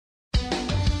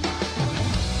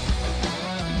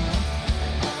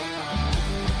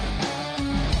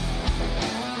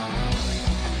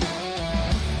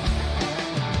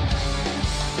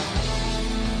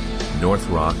North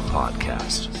Rock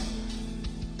Podcast.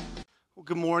 Well,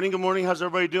 good morning. Good morning. How's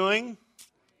everybody doing?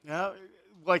 Yeah,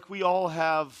 like we all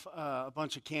have a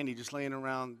bunch of candy just laying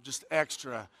around, just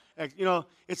extra. You know,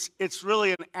 it's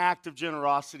really an act of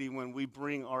generosity when we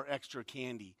bring our extra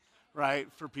candy, right,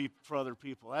 for other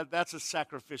people. That's a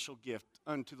sacrificial gift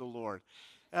unto the Lord.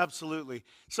 Absolutely.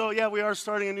 So yeah, we are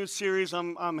starting a new series.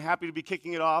 I'm happy to be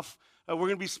kicking it off. We're going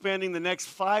to be spending the next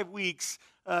 5 weeks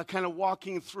kind of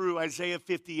walking through Isaiah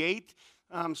 58.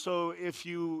 So if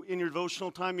you, in your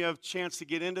devotional time, you have a chance to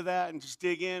get into that and just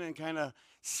dig in and kind of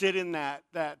sit in that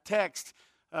text,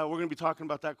 we're going to be talking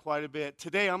about that quite a bit.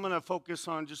 Today, I'm going to focus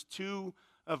on just two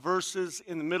verses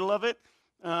in the middle of it,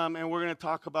 and we're going to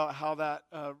talk about how that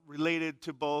related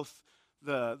to both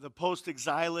the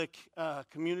post-exilic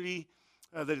community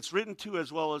that it's written to,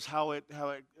 as well as how it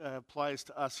applies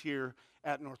to us here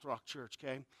at North Rock Church,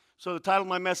 okay? So the title of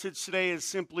my message today is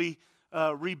simply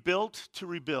Rebuilt to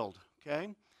Rebuild, okay?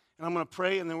 And I'm going to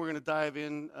pray, and then we're going to dive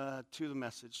in to the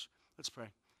message. Let's pray.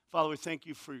 Father, we thank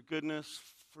you for your goodness,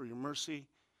 for your mercy.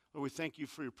 Lord, we thank you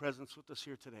for your presence with us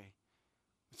here today.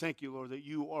 We thank you, Lord, that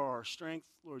you are our strength.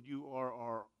 Lord, you are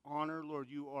our honor. Lord,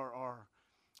 you are our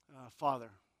Father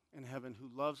in heaven who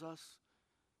loves us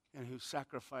and who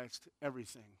sacrificed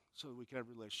everything so that we could have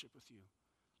a relationship with you.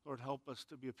 Lord, help us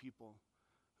to be a people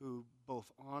who both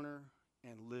honor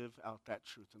and live out that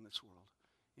truth in this world.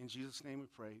 In Jesus' name we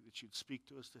pray that you'd speak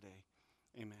to us today.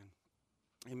 Amen.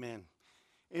 Amen.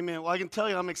 Amen. Well, I can tell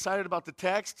you I'm excited about the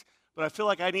text, but I feel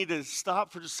like I need to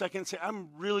stop for just a second and say I'm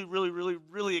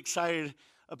really excited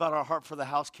about our Heart for the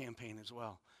House campaign as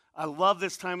well. I love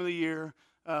this time of the year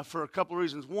for a couple of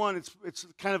reasons. One, it's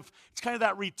kind of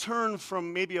that return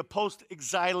from maybe a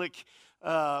post-exilic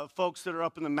folks that are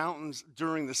up in the mountains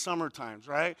during the summer times,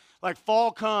 right? Like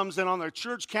fall comes, and on their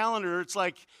church calendar, it's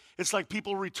like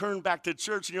people return back to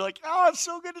church, and you're like, oh, it's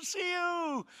so good to see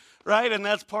you, right? And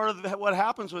that's part of what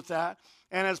happens with that.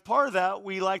 And as part of that,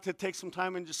 we like to take some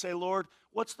time and just say, Lord,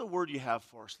 what's the word you have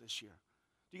for us this year?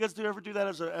 Do you guys ever do that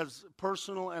as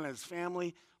personal and as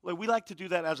family? Like, we like to do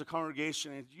that as a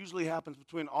congregation. It usually happens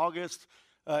between August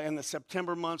and the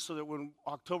September months, so that when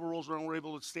October rolls around, we're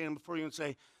able to stand before you and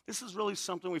say, this is really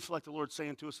something we feel like the Lord's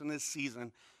saying to us in this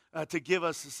season to give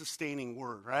us a sustaining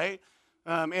word, right?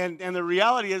 And the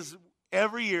reality is,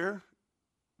 every year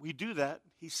we do that,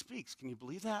 he speaks. Can you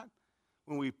believe that?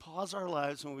 When we pause our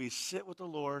lives, when we sit with the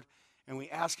Lord and we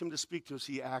ask him to speak to us,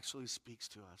 he actually speaks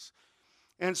to us.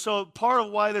 And so part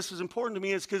of why this is important to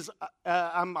me is because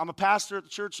I'm a pastor at the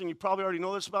church, and you probably already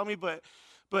know this about me, but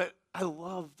I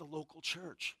love the local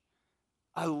church.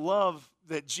 I love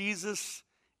that Jesus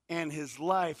and his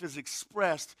life is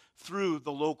expressed through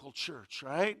the local church,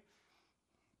 right?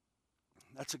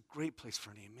 That's a great place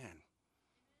for an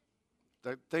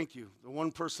amen. Thank you. The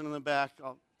one person in the back,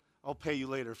 I'll pay you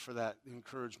later for that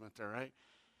encouragement there, right?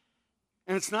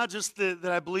 And it's not just that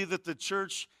I believe that the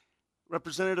church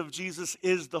representative of Jesus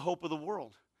is the hope of the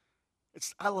world.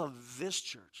 I love this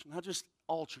church, not just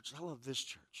all churches. I love this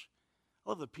church. I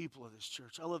love the people of this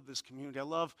church. I love this community. I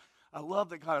love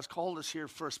that God has called us here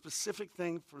for a specific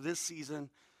thing for this season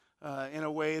in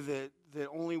a way that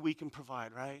only we can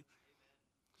provide, right?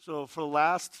 So for the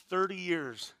last 30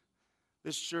 years,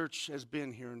 this church has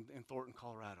been here in Thornton,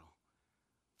 Colorado.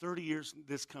 30 years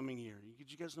this coming year.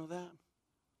 Did you guys know that?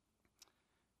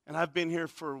 And I've been here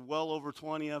for well over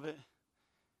 20 of it.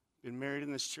 Been married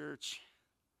in this church.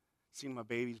 Seen my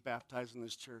babies baptized in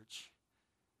this church.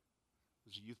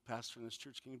 Was a youth pastor in this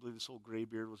church. Can you believe this old gray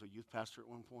beard was a youth pastor at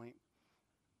one point?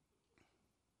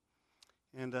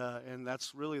 And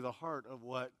that's really the heart of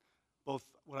what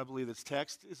I believe this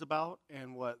text is about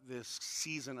and what this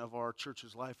season of our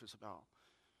church's life is about.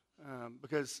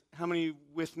 Because how many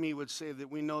with me would say that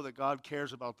we know that God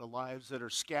cares about the lives that are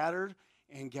scattered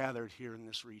and gathered here in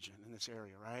this region, in this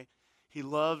area, right? He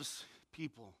loves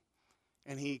people,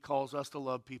 and he calls us to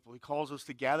love people. He calls us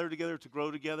to gather together, to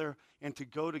grow together, and to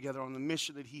go together on the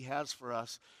mission that he has for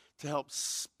us to help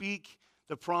speak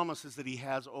the promises that he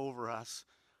has over us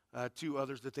to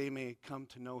others, that they may come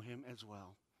to know him as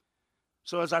well.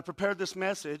 So as I prepared this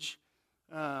message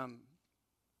and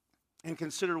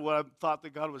considered what I thought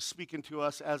that God was speaking to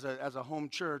us as a home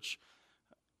church,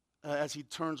 as he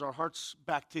turns our hearts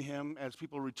back to him, as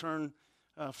people return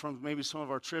from maybe some of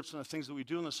our trips and the things that we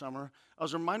do in the summer, I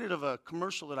was reminded of a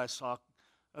commercial that I saw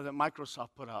that Microsoft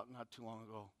put out not too long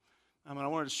ago. And I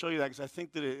wanted to show you that because I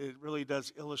think that it really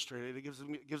does illustrate it.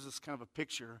 It gives us kind of a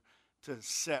picture to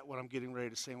set what I'm getting ready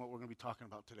to say and what we're going to be talking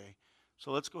about today.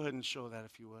 So let's go ahead and show that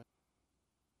if you would.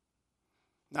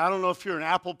 Now, I don't know if you're an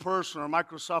Apple person or a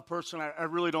Microsoft person. I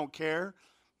really don't care.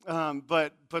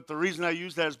 But the reason I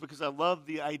use that is because I love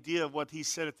the idea of what he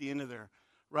said at the end of there,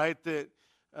 right? That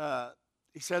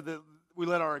he said that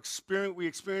we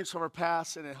experience our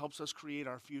past, and it helps us create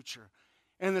our future.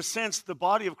 And in the sense, the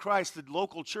body of Christ, the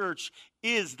local church,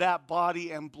 is that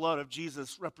body and blood of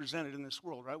Jesus represented in this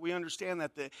world, right? We understand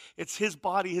that it's his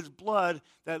body, his blood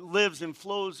that lives and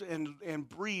flows and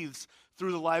breathes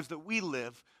through the lives that we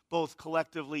live, both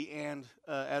collectively and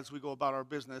as we go about our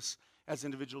business as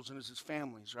individuals and as his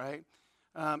families, right?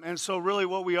 And so really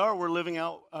what we're living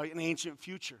out an ancient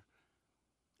future.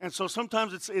 And so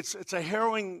sometimes it's a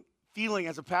harrowing feeling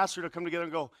as a pastor to come together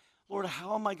and go, Lord,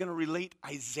 how am I going to relate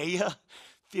Isaiah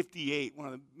 58, one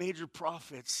of the major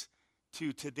prophets,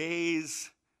 to today's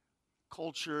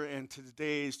culture and to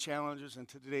today's challenges and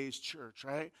to today's church,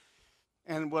 right?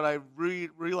 And what I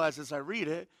realize as I read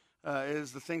it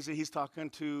is the things that he's talking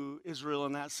to Israel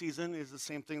in that season is the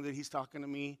same thing that he's talking to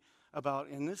me about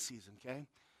in this season, okay?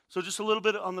 So just a little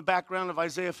bit on the background of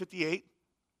Isaiah 58.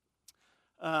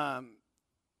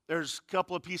 There's a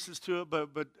couple of pieces to it,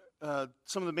 but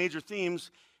some of the major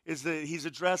themes is that he's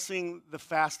addressing the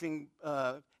fasting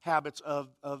habits of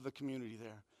the community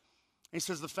there. He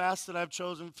says, the fast that I've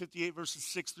chosen, 58 verses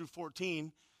 6 through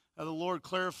 14, the Lord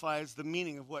clarifies the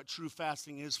meaning of what true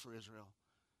fasting is for Israel.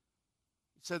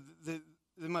 He said that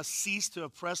they must cease to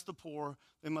oppress the poor,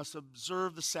 they must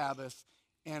observe the Sabbath,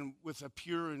 and with a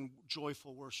pure and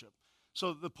joyful worship.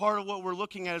 So the part of what we're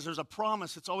looking at is there's a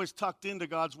promise. It's always tucked into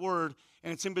God's word,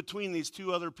 and it's in between these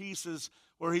two other pieces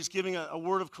where he's giving a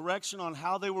word of correction on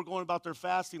how they were going about their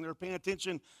fasting. They're paying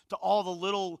attention to all the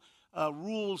little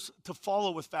rules to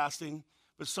follow with fasting,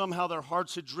 but somehow their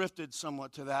hearts had drifted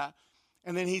somewhat to that.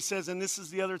 And then he says, and this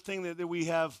is the other thing that we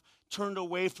have turned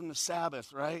away from the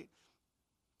Sabbath, right?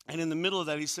 And in the middle of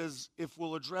that, he says, if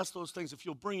we'll address those things, if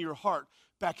you'll bring your heart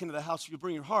back into the house, if you'll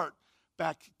bring your heart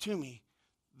back to me,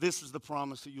 this is the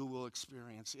promise that you will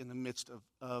experience in the midst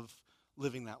of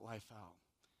living that life out.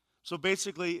 So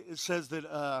basically, it says that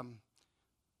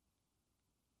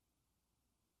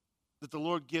that the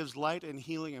Lord gives light and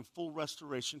healing and full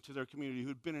restoration to their community who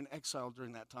had been in exile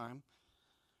during that time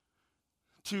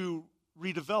to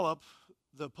redevelop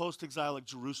the post-exilic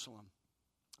Jerusalem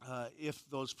if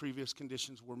those previous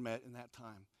conditions were met in that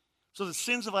time. So the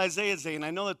sins of Isaiah's day, and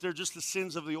I know that they're just the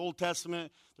sins of the Old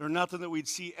Testament. They're nothing that we'd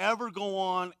see ever go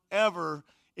on ever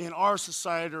in our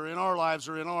society or in our lives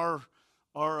or in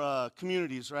our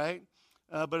communities, right?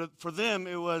 But for them,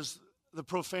 it was the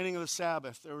profaning of the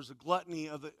Sabbath. There was a gluttony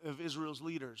of Israel's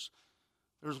leaders.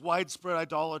 There's widespread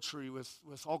idolatry with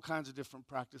all kinds of different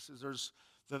practices. There's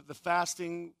the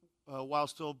fasting while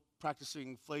still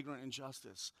practicing flagrant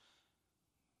injustice.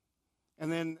 And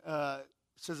then it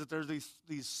says that there's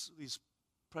these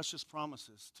precious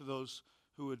promises to those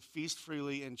who would feast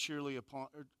freely and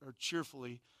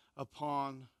cheerfully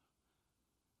upon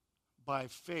by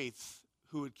faith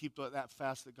who would keep that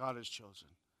fast that God has chosen.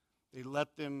 They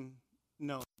let them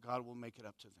know that God will make it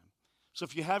up to them. So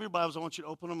if you have your Bibles, I want you to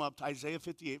open them up to Isaiah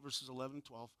 58, verses 11 and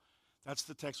 12. That's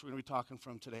the text we're going to be talking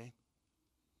from today.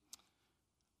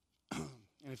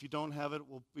 And if you don't have it,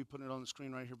 we'll be putting it on the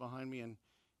screen right here behind me, and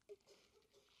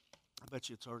I bet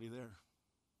you it's already there.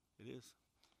 It is.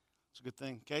 It's a good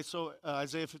thing. Okay, so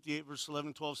Isaiah 58, verse 11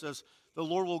 and 12 says, the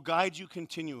Lord will guide you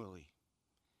continually,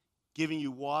 giving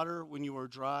you water when you are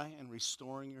dry and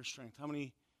restoring your strength. How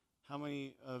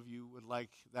many of you would like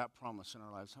that promise in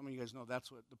our lives? How many of you guys know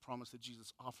that's what the promise that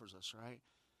Jesus offers us, right?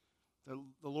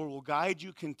 The Lord will guide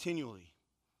you continually,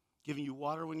 giving you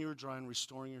water when you are dry and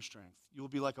restoring your strength. You will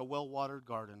be like a well-watered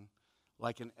garden,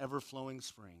 like an ever-flowing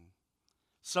spring.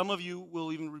 Some of you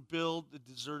will even rebuild the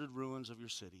deserted ruins of your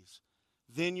cities.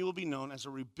 Then you will be known as a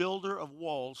rebuilder of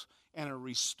walls and a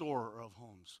restorer of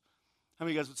homes. How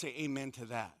many of you guys would say amen to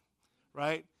that,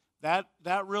 right? That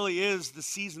really is the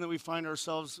season that we find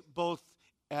ourselves both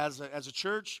as a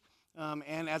church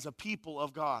and as a people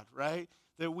of God, right?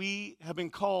 That we have been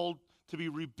called to be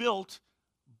rebuilt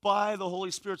by the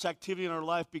Holy Spirit's activity in our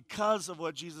life because of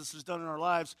what Jesus has done in our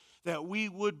lives, that we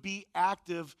would be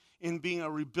active in being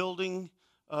a rebuilding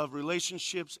of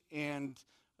relationships and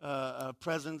a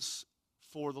presence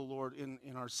for the Lord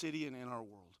in our city and in our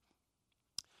world.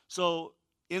 So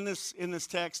in this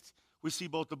text, we see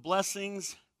both the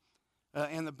blessings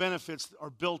and the benefits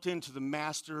are built into the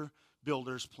master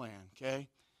builder's plan, okay?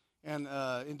 And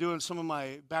in doing some of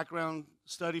my background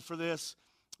study for this,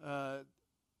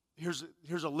 here's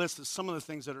a list of some of the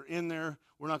things that are in there.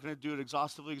 We're not going to do it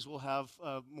exhaustively because we'll have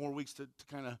more weeks to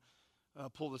kind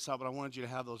of pull this out, but I wanted you to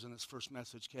have those in this first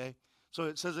message, okay? So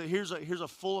it says that here's a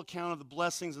full account of the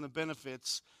blessings and the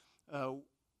benefits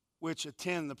which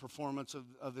attend the performance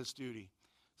of this duty.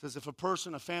 says, if a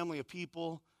person, a family, a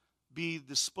people be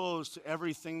disposed to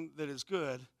everything that is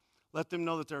good, let them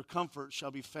know that their comfort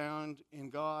shall be found in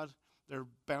God, their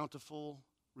bountiful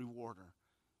rewarder.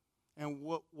 And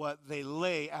what they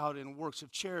lay out in works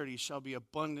of charity shall be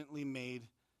abundantly made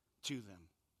to them.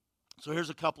 So here's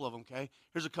a couple of them, okay?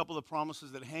 Here's a couple of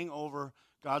promises that hang over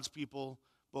God's people,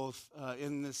 both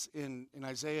in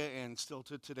Isaiah and still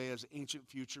to today as ancient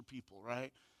future people,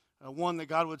 right? One, that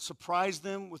God would surprise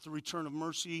them with the return of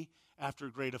mercy after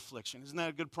great affliction. Isn't that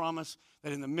a good promise?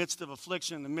 That in the midst of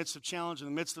affliction, in the midst of challenge, in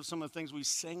the midst of some of the things we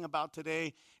sang about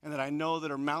today, and that I know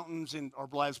that are mountains in our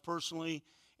lives personally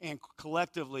and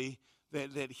collectively,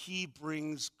 that he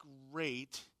brings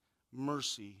great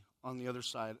mercy on the other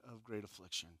side of great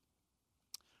affliction.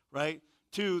 Right?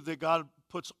 Two, that God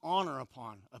puts honor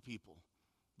upon a people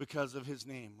because of his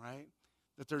name, right?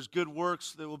 That there's good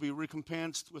works that will be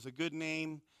recompensed with a good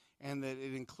name, and that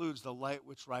it includes the light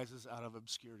which rises out of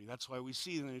obscurity. That's why we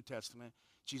see in the New Testament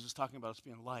Jesus talking about us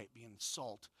being light, being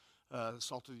salt, the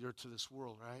salt of the earth to this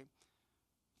world, right?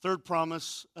 Third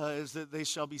promise is that they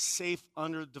shall be safe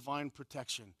under divine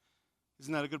protection.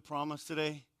 Isn't that a good promise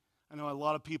today? I know a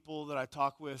lot of people that I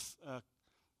talk with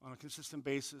on a consistent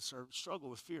basis struggle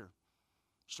with fear,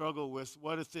 struggle with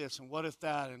what if this and what if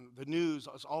that, and the news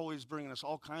is always bringing us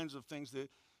all kinds of things that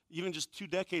even just 2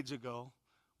 decades ago,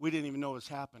 we didn't even know was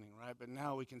happening, right? But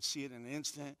now we can see it in an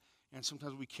instant, and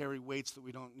sometimes we carry weights that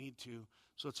we don't need to.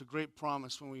 So it's a great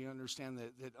promise when we understand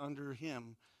that under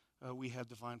him we have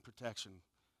divine protection.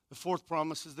 The fourth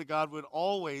promise is that God would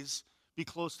always be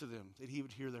close to them, that he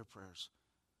would hear their prayers.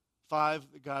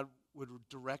 5, that God would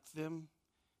direct them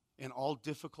in all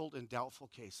difficult and doubtful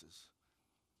cases,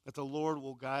 that the Lord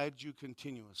will guide you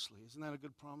continuously. Isn't that a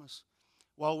good promise?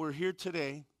 While we're here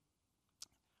today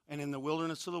and in the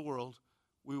wilderness of the world,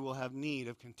 we will have need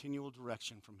of continual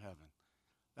direction from heaven.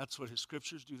 That's what his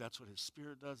scriptures do. That's what his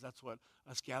spirit does. That's what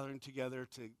us gathering together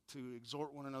to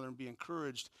exhort one another and be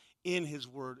encouraged in his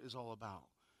word is all about.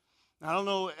 Now, I don't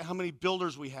know how many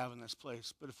builders we have in this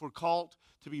place, but if we're called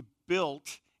to be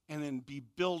built and then be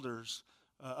builders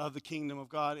of the kingdom of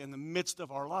God in the midst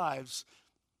of our lives,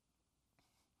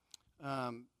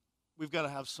 we've got to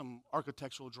have some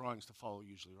architectural drawings to follow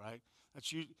usually, right?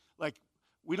 That's like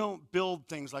we don't build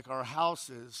things like our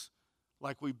houses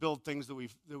like we build things that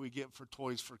we get for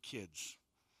toys for kids,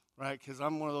 right? Because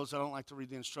I'm one of those, I don't like to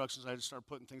read the instructions. I just start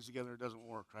putting things together. It doesn't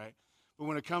work, right? But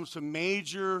when it comes to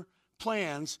major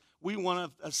plans, we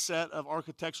want a set of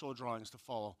architectural drawings to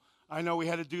follow. I know we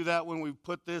had to do that when we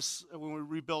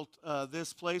rebuilt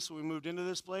this place, when we moved into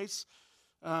this place.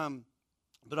 But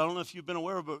I don't know if you've been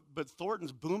aware, but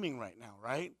Thornton's booming right now,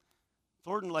 right?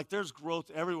 Thornton, like there's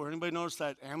growth everywhere. Anybody notice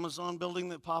that Amazon building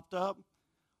that popped up?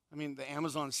 I mean, the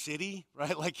Amazon city,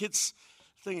 right? Like the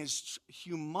thing is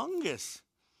humongous,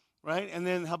 right? And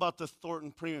then how about the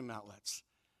Thornton premium outlets?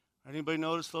 Anybody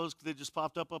notice those? They just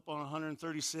popped up on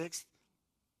 136th.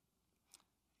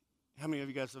 How many of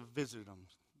you guys have visited them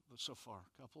so far?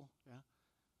 A couple? Yeah?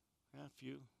 Yeah, a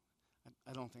few.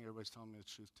 I don't think everybody's telling me the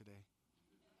truth today.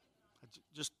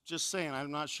 Just saying,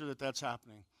 I'm not sure that that's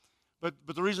happening. But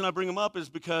the reason I bring them up is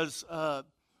because I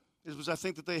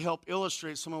think that they help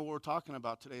illustrate some of what we're talking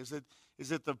about today. Is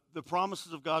that the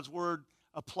promises of God's word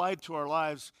applied to our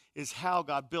lives is how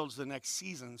God builds the next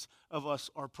seasons of us,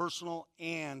 our personal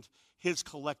and his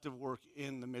collective work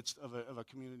in the midst of a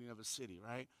community, of a city,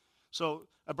 right? So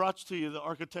I brought to you the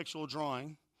architectural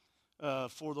drawing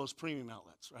for those premium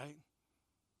outlets, right?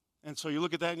 And so you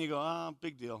look at that and you go,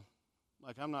 big deal.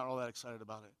 Like, I'm not all that excited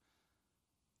about it.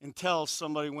 Until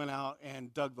somebody went out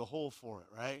and dug the hole for it,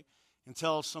 right?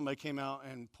 Until somebody came out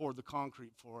and poured the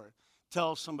concrete for it.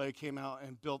 Until somebody came out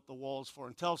and built the walls for it.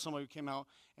 Until somebody came out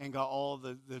and got all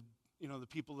the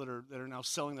people that are now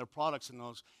selling their products in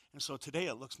those. And so today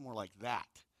it looks more like that,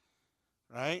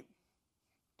 right?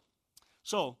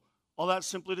 So all that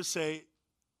simply to say,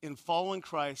 in following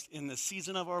Christ, in the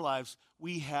season of our lives,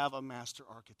 we have a master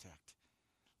architect.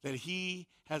 That he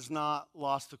has not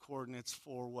lost the coordinates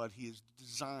for what he has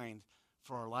designed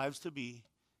for our lives to be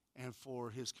and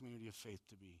for his community of faith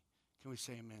to be. Can we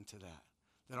say amen to that?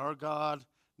 That our God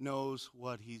knows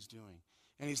what he's doing.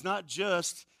 And he's not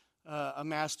just a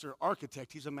master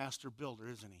architect, he's a master builder,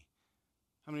 isn't he?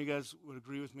 How many of you guys would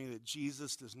agree with me that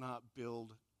Jesus does not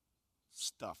build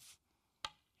stuff?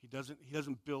 He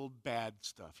doesn't build bad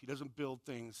stuff. He doesn't build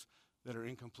things that are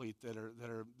incomplete, that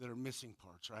are missing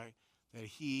parts, right? That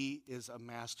he is a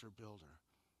master builder.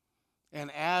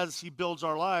 And as he builds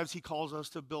our lives, he calls us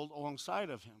to build alongside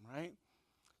of him, right?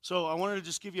 So I wanted to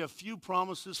just give you a few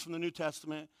promises from the New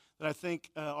Testament that I think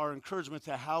are encouragement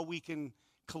to how we can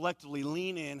collectively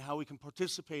lean in, how we can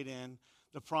participate in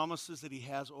the promises that he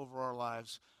has over our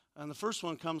lives. And the first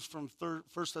one comes from 1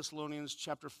 Thessalonians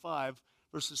chapter 5,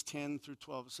 verses 10 through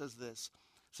 12. It says this.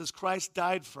 It says, Christ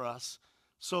died for us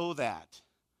so that,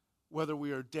 whether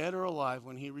we are dead or alive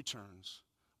when he returns,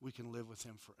 we can live with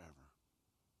him forever.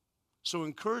 So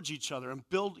encourage each other and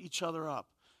build each other up,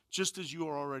 just as you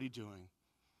are already doing.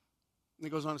 And he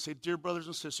goes on to say, dear brothers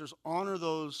and sisters, honor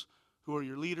those who are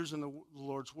your leaders in the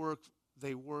Lord's work.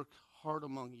 They work hard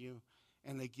among you,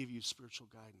 and they give you spiritual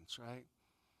guidance, right?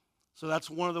 So that's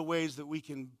one of the ways that we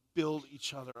can build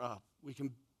each other up. We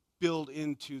can build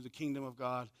into the kingdom of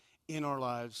God in our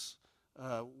lives,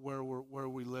 where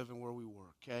we live and where we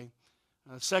work, okay?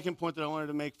 The second point that I wanted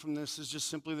to make from this is just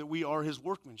simply that we are his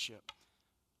workmanship,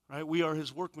 right? We are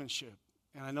his workmanship.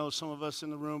 And I know some of us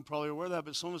in the room probably are aware of that,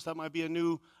 but some of us, that might be a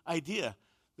new idea,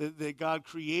 that God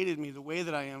created me the way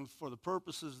that I am for the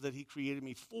purposes that he created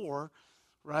me for,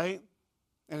 right?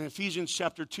 And in Ephesians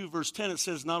chapter 2, verse 10, it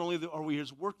says not only are we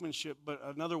his workmanship, but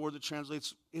another word that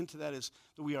translates into that is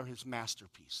that we are his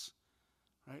masterpiece,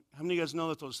 right? How many of you guys know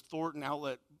that those Thornton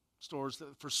outlet stores,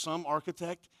 that for some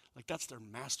architect, like that's their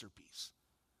masterpiece?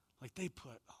 Like they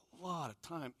put a lot of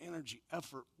time, energy,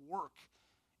 effort, work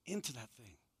into that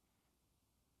thing.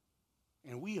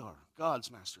 And we are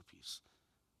God's masterpiece.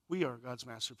 We are God's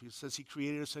masterpiece. It says he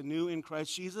created us anew in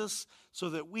Christ Jesus so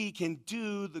that we can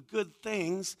do the good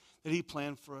things that he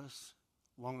planned for us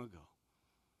long ago.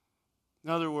 In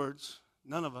other words,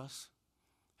 none of us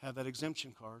have that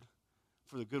exemption card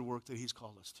for the good work that he's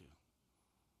called us to.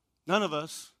 None of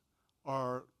us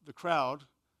are the crowd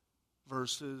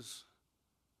versus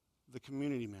the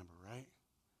community member, right?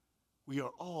 We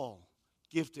are all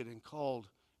gifted and called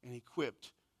and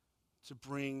equipped to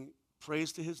bring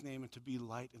praise to his name and to be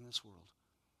light in this world.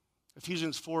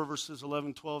 Ephesians 4, verses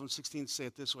 11, 12, and 16 say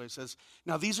it this way. It says,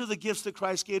 now these are the gifts that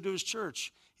Christ gave to his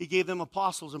church. He gave them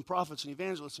apostles and prophets and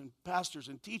evangelists and pastors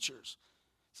and teachers.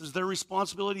 It says their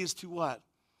responsibility is to what?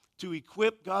 To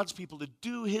equip God's people to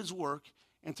do his work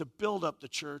and to build up the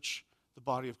church, the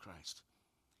body of Christ.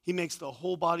 He makes the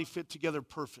whole body fit together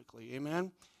perfectly.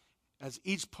 Amen? As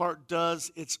each part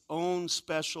does its own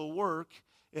special work,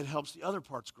 it helps the other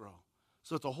parts grow,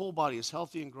 so that the whole body is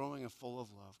healthy and growing and full of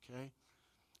love, okay?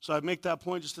 So I make that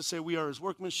point just to say we are his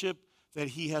workmanship, that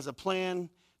he has a plan,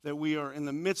 that we are in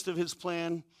the midst of his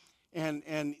plan.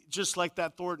 And just like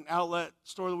that Thornton outlet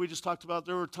store that we just talked about,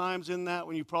 there were times in that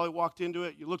when you probably walked into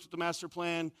it, you looked at the master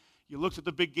plan, you looked at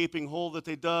the big gaping hole that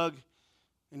they dug,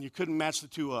 and you couldn't match the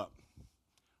two up.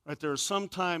 Right? There was some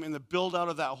time in the build-out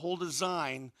of that whole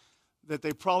design that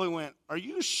they probably went, are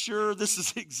you sure this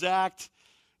is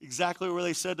exactly where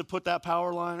they said to put that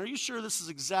power line? Are you sure this is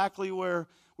exactly where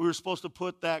we were supposed to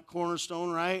put that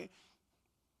cornerstone, right?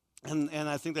 And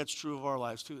I think that's true of our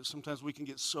lives too. That sometimes we can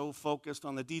get so focused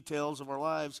on the details of our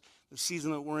lives, the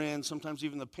season that we're in, sometimes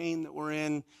even the pain that we're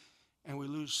in, and we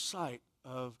lose sight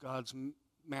of God's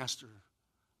master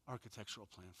architectural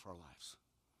plan for our lives,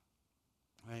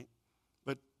 right?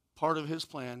 But part of his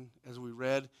plan, as we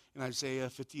read in Isaiah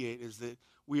 58, is that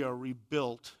we are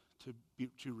rebuilt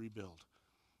to rebuild.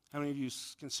 How many of you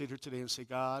can sit here today and say,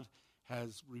 God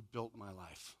has rebuilt my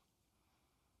life?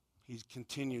 He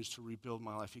continues to rebuild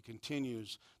my life. He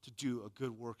continues to do a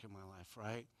good work in my life,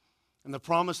 right? And the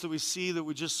promise that we see that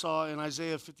we just saw in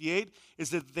Isaiah 58 is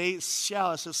that they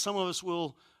shall, it says some of us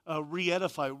will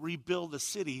re-edify, rebuild the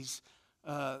cities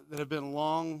that have been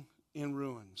long in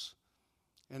ruins.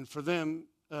 And for them,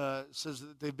 it says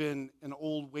that they've been in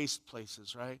old waste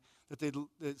places, right? That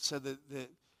it said that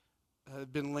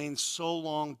had been lain so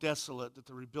long desolate that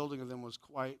the rebuilding of them was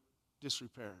quite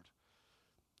disrepaired.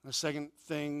 The second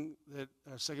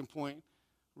point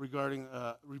regarding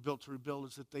rebuilt to rebuild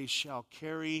is that they shall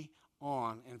carry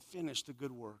on and finish the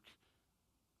good work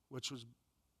which was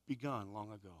begun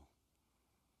long ago.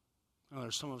 Now,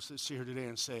 there's some of us that sit here today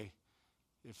and say,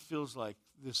 it feels like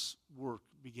this work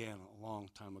began a long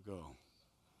time ago.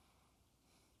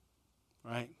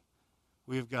 Right?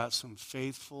 We've got some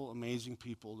faithful, amazing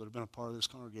people that have been a part of this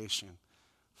congregation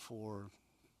for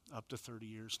up to 30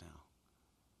 years now.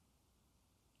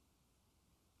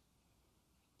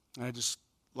 And I just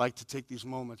like to take these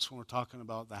moments when we're talking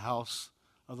about the house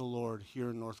of the Lord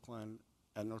here in North Glen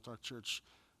at North Ark Church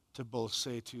to both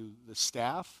say to the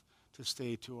staff, to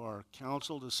say to our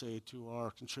council, to say to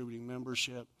our contributing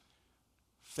membership,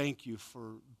 thank you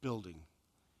for building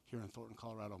here in Thornton,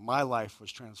 Colorado. My life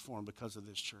was transformed because of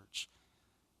this church.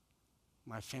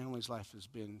 My family's life has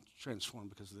been transformed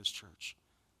because of this church.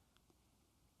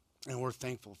 And we're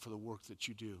thankful for the work that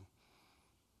you do.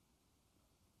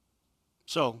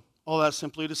 So, all that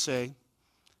simply to say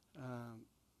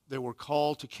they were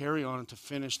called to carry on and to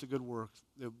finish the good work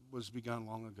that was begun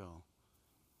long ago.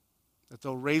 That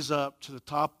they'll raise up to the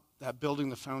top, that building,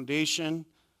 the foundation,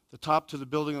 the top to the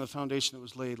building of the foundation that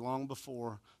was laid long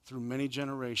before through many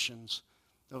generations,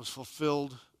 that was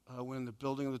fulfilled when the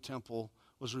building of the temple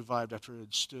was revived after it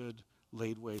had stood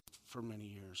laid waste for many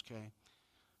years, okay?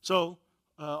 So,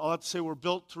 I'll have to say we're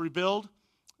built to rebuild.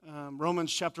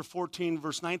 Romans chapter 14,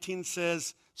 verse 19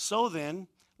 says, "So then,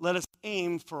 let us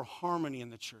aim for harmony in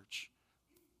the church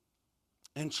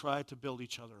and try to build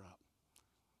each other up."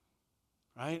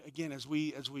 Right? Again, as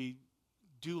we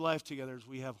do life together, as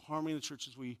we have harmony in the church,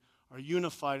 as we are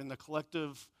unified in the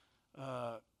collective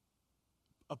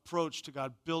approach to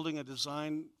God, building a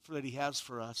design that He has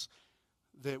for us,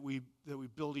 that we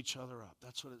build each other up.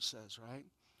 That's what it says, right?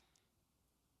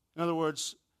 In other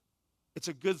words, it's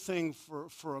a good thing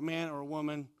for a man or a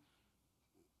woman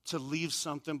to leave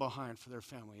something behind for their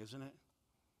family, isn't it?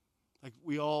 Like,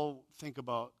 we all think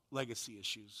about legacy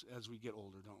issues as we get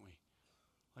older, don't we?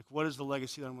 Like, what is the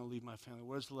legacy that I'm going to leave my family?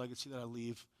 What is the legacy that I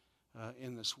leave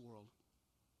in this world?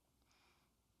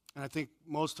 And I think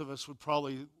most of us would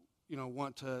probably,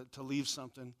 want to leave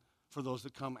something for those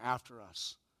that come after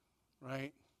us,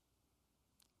 right?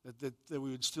 That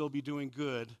we would still be doing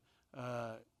good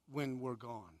when we're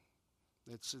gone.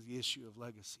 That's the issue of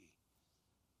legacy.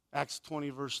 Acts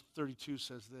 20, verse 32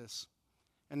 says this,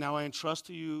 "And now I entrust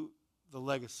to you the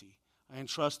legacy. I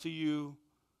entrust to you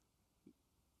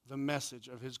the message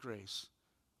of His grace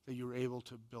that you're able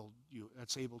to build you,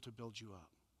 that's able to build you up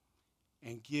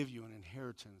and give you an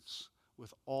inheritance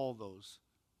with all those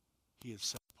He has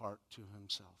set apart to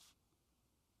Himself."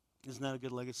 Isn't that a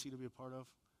good legacy to be a part of?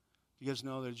 You guys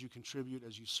know that as you contribute,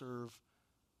 as you serve,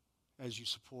 as you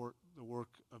support the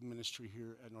work of ministry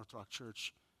here at North Rock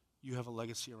Church, you have a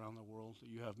legacy around the world.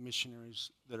 You have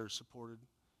missionaries that are supported.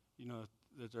 You know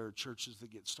that there are churches that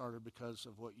get started because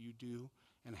of what you do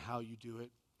and how you do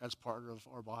it as part of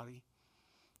our body.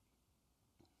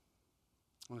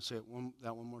 I want to say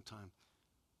that one more time.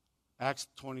 Acts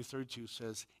 20:32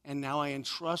 says, "And now I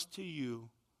entrust you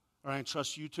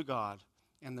to God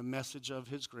and the message of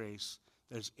His grace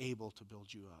that is able to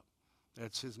build you up."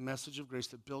 That's His message of grace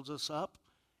that builds us up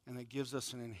and that gives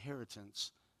us an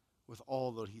inheritance with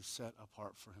all that He's set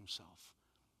apart for Himself.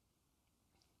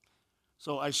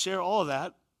 So I share all of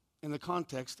that in the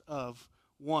context of,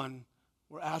 one,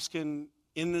 we're asking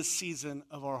in this season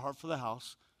of our Heart for the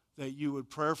House that you would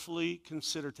prayerfully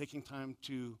consider taking time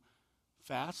to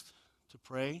fast, to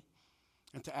pray,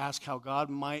 and to ask how God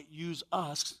might use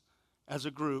us as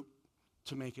a group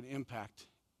to make an impact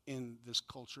in this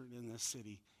culture, in this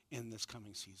city, in this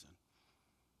coming season.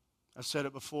 I've said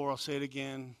it before, I'll say it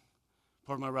again.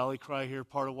 Part of my rally cry here,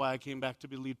 part of why I came back to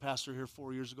be lead pastor here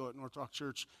 4 years ago at North Rock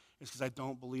Church is because I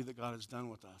don't believe that God is done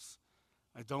with us.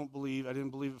 I didn't believe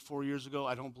it 4 years ago.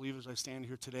 I don't believe as I stand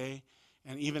here today.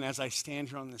 And even as I stand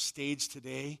here on the stage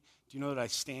today, do you know that I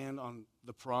stand on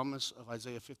the promise of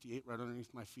Isaiah 58 right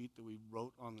underneath my feet that we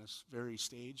wrote on this very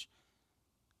stage?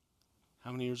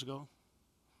 How many years ago?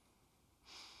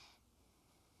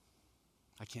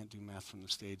 I can't do math from the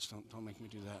stage. Don't make me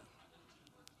do that.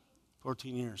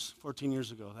 14 years. 14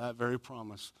 years ago, that very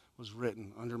promise was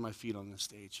written under my feet on this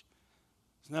stage.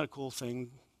 Isn't that a cool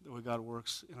thing, the way God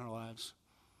works in our lives?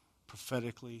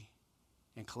 Prophetically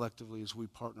and collectively as we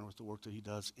partner with the work that He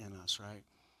does in us, right?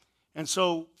 And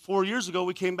so 4 years ago,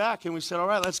 we came back and we said, all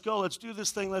right, let's go. Let's do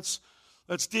this thing. Let's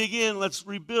dig in. Let's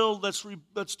rebuild. Let's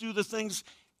do the things.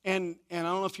 And I don't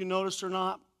know if you noticed or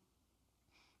not,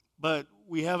 but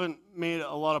we haven't made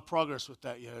a lot of progress with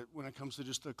that yet when it comes to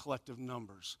just the collective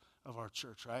numbers of our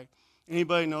church, right?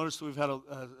 Anybody notice that we've had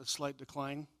a slight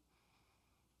decline?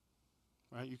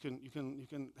 Right? You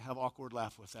can have awkward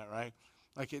laugh with that, right?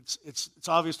 Like it's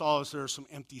obvious to all of us there are some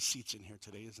empty seats in here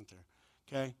today, isn't there?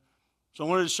 Okay? So I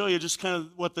wanted to show you just kind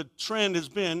of what the trend has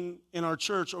been in our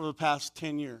church over the past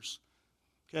 10 years.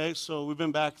 Okay? So we've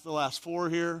been back the last 4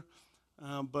 here,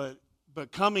 but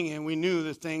coming in, we knew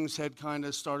that things had kind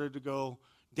of started to go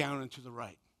down and to the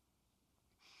right.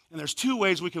 And there's 2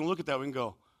 ways we can look at that. We can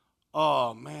go,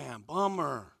 oh man,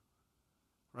 bummer,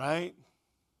 right?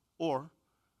 Or,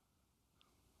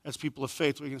 as people of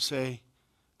faith, we can say,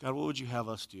 God, what would you have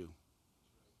us do?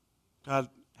 God,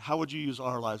 how would you use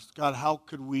our lives? God, how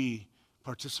could we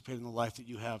participate in the life that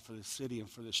you have for this city and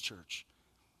for this church?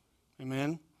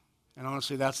 Amen? And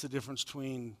honestly, that's the difference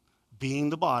between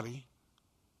being the body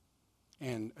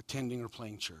and attending or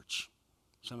playing church.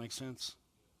 Does that make sense?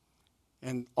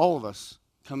 And all of us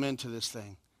come into this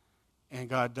thing, and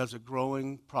God does a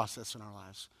growing process in our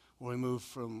lives where we move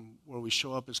from where we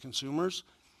show up as consumers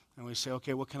and we say,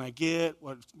 okay, what can I get?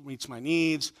 What meets my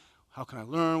needs? How can I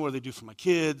learn? What do they do for my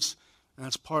kids? And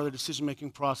that's part of the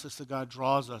decision-making process that God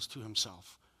draws us to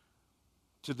himself.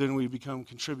 So then we become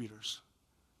contributors.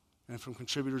 And from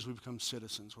contributors, we become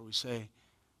citizens, where we say,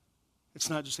 it's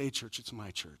not just a church, it's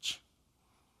my church.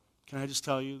 Can I just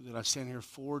tell you that I stand here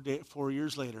 4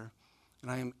 years later, and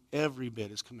I am every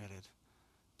bit as committed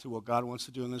to what God wants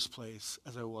to do in this place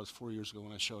as I was 4 years ago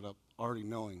when I showed up, already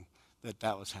knowing that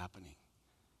that was happening.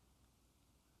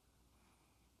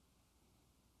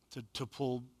 To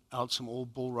pull out some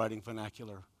old bull riding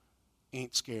vernacular,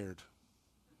 ain't scared.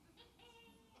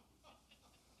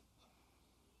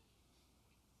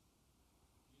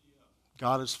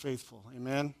 God is faithful,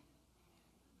 amen?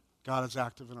 God is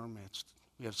active in our midst.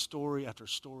 We have story after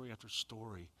story after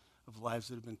story of lives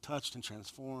that have been touched and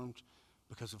transformed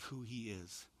because of who he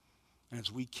is. And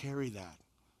as we carry that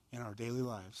in our daily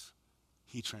lives,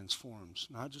 he transforms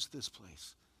not just this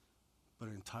place, but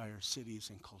entire cities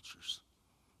and cultures.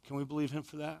 Can we believe him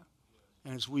for that?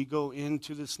 And as we go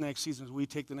into this next season, as we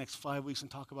take the next 5 weeks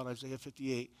and talk about Isaiah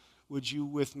 58, would you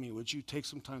with me, would you take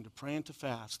some time to pray and to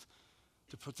fast,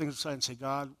 to put things aside and say,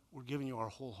 God, we're giving you our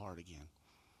whole heart again.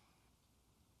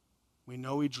 We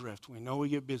know we drift. We know we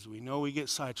get busy. We know we get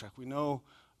sidetracked. We know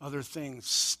other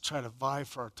things try to vie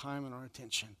for our time and our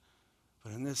attention.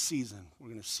 But in this season, we're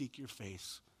going to seek your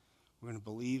face. We're going to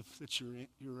believe that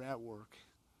you're at work.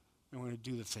 And we're going to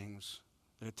do the things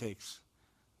that it takes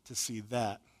to see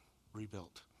that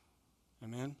rebuilt.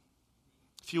 Amen?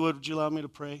 If you would you allow me to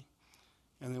pray?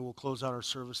 And then we'll close out our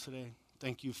service today.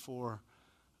 Thank you for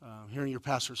hearing your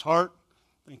pastor's heart.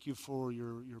 Thank you for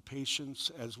your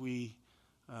patience as we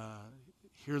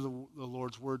hear the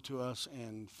Lord's word to us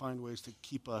and find ways to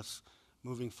keep us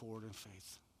moving forward in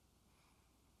faith.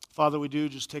 Father, we do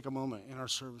just take a moment in our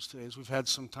service today as we've had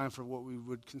some time for what we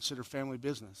would consider family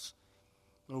business.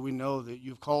 Lord, we know that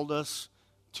you've called us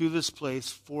to this place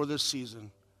for this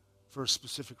season for a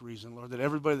specific reason, Lord, that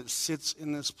everybody that sits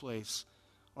in this place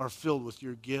are filled with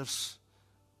your gifts.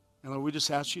 And Lord, we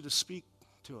just ask you to speak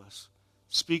to us.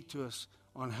 Speak to us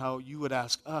on how you would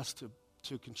ask us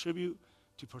to contribute,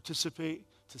 to participate,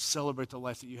 to celebrate the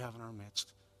life that you have in our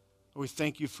midst. Lord, we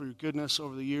thank you for your goodness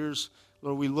over the years.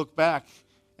 Lord, we look back,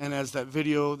 and as that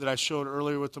video that I showed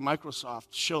earlier with the Microsoft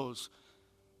shows,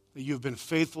 that you have been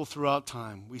faithful throughout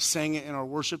time. We sang it in our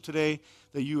worship today,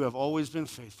 that you have always been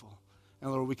faithful.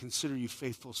 And Lord, we consider you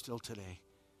faithful still today.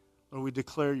 Lord, we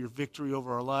declare your victory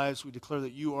over our lives. We declare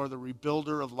that you are the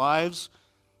rebuilder of lives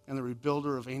and the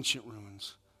rebuilder of ancient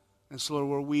ruins. And so, Lord,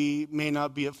 where we may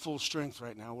not be at full strength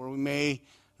right now, where we may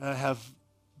have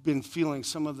been feeling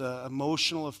some of the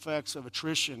emotional effects of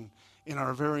attrition in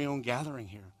our very own gathering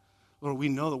here, Lord, we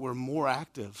know that we're more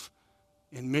active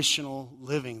in missional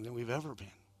living than we've ever been.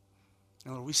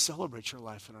 And Lord, we celebrate your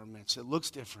life in our midst. It looks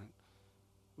different.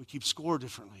 We keep score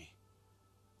differently.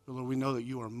 But Lord, we know that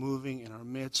you are moving in our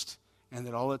midst and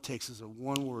that all it takes is a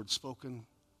one word spoken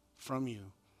from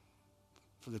you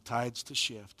for the tides to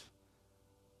shift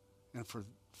and for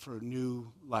a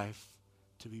new life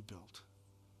to be built.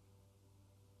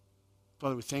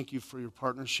 Father, we thank you for your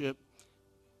partnership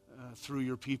through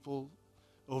your people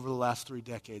over the last 3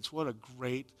 decades. What a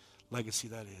great legacy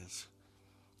that is.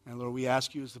 And Lord, we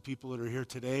ask you as the people that are here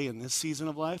today in this season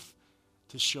of life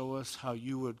to show us how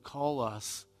you would call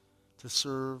us to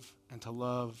serve and to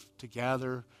love, to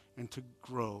gather and to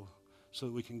grow so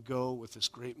that we can go with this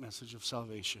great message of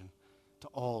salvation to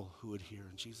all who would hear.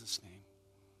 In Jesus' name,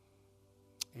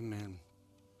 amen.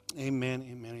 Amen,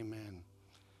 amen, amen.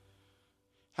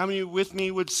 How many with me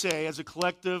would say, as a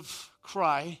collective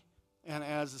cry and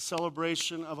as a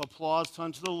celebration of applause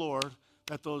unto the Lord,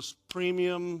 that those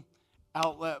premium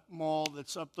outlet mall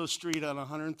that's up the street on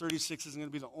 136 is going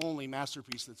to be the only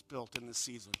masterpiece that's built in this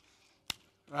season?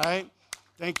 Right?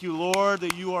 Thank you, Lord,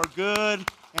 that you are good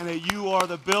and that you are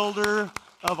the builder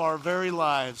of our very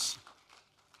lives.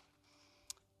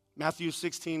 Matthew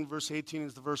 16, verse 18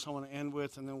 is the verse I want to end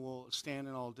with, and then we'll stand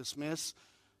and I'll dismiss.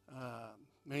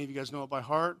 Many of you guys know it by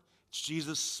heart. It's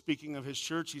Jesus speaking of his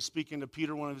church. He's speaking to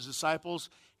Peter, one of his disciples,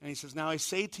 and he says, "Now I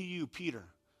say to you, Peter,"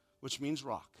 which means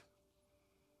rock,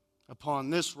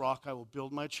 "upon this rock I will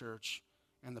build my church,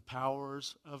 and the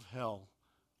powers of hell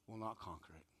will not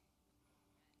conquer it."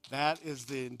 That is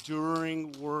the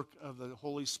enduring work of the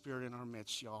Holy Spirit in our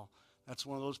midst, y'all. That's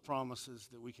one of those promises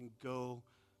that we can go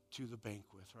to the bank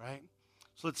with, right?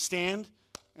 So let's stand,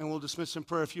 and we'll dismiss in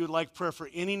prayer. If you would like prayer for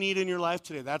any need in your life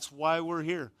today, that's why we're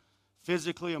here.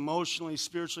 Physically, emotionally,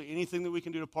 spiritually, anything that we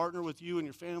can do to partner with you and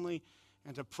your family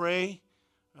and to pray,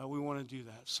 we want to do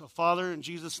that. So, Father, in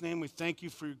Jesus' name, we thank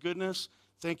you for your goodness.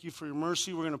 Thank you for your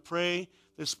mercy. We're going to pray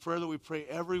this prayer that we pray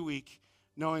every week.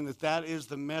 knowing that that is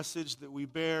the message that we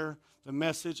bear, the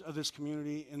message of this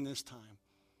community in this time.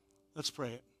 Let's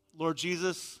pray it. Lord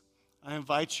Jesus, I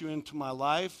invite you into my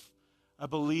life. I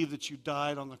believe that you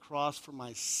died on the cross for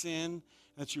my sin,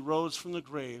 and that you rose from the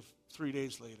grave 3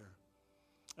 days later.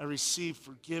 I receive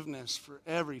forgiveness for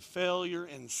every failure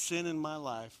and sin in my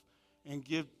life, and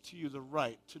give to you the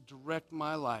right to direct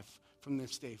my life from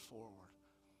this day forward.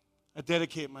 I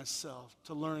dedicate myself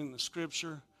to learning the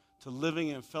Scripture, to living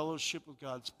in fellowship with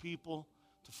God's people,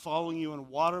 to following you in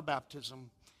water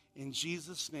baptism. In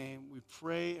Jesus' name, we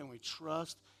pray and we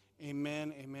trust.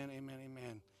 Amen, amen, amen,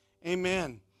 amen.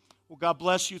 Amen. Well, God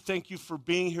bless you. Thank you for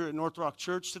being here at North Rock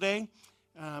Church today.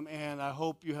 And I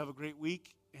hope you have a great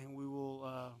week, and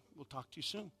we'll talk to you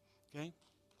soon. Okay?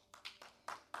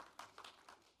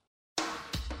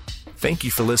 Thank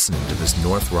you for listening to this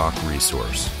North Rock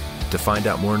resource. To find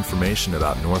out more information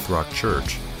about North Rock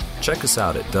Church, check us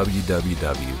out at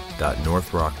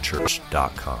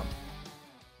www.northrockchurch.com.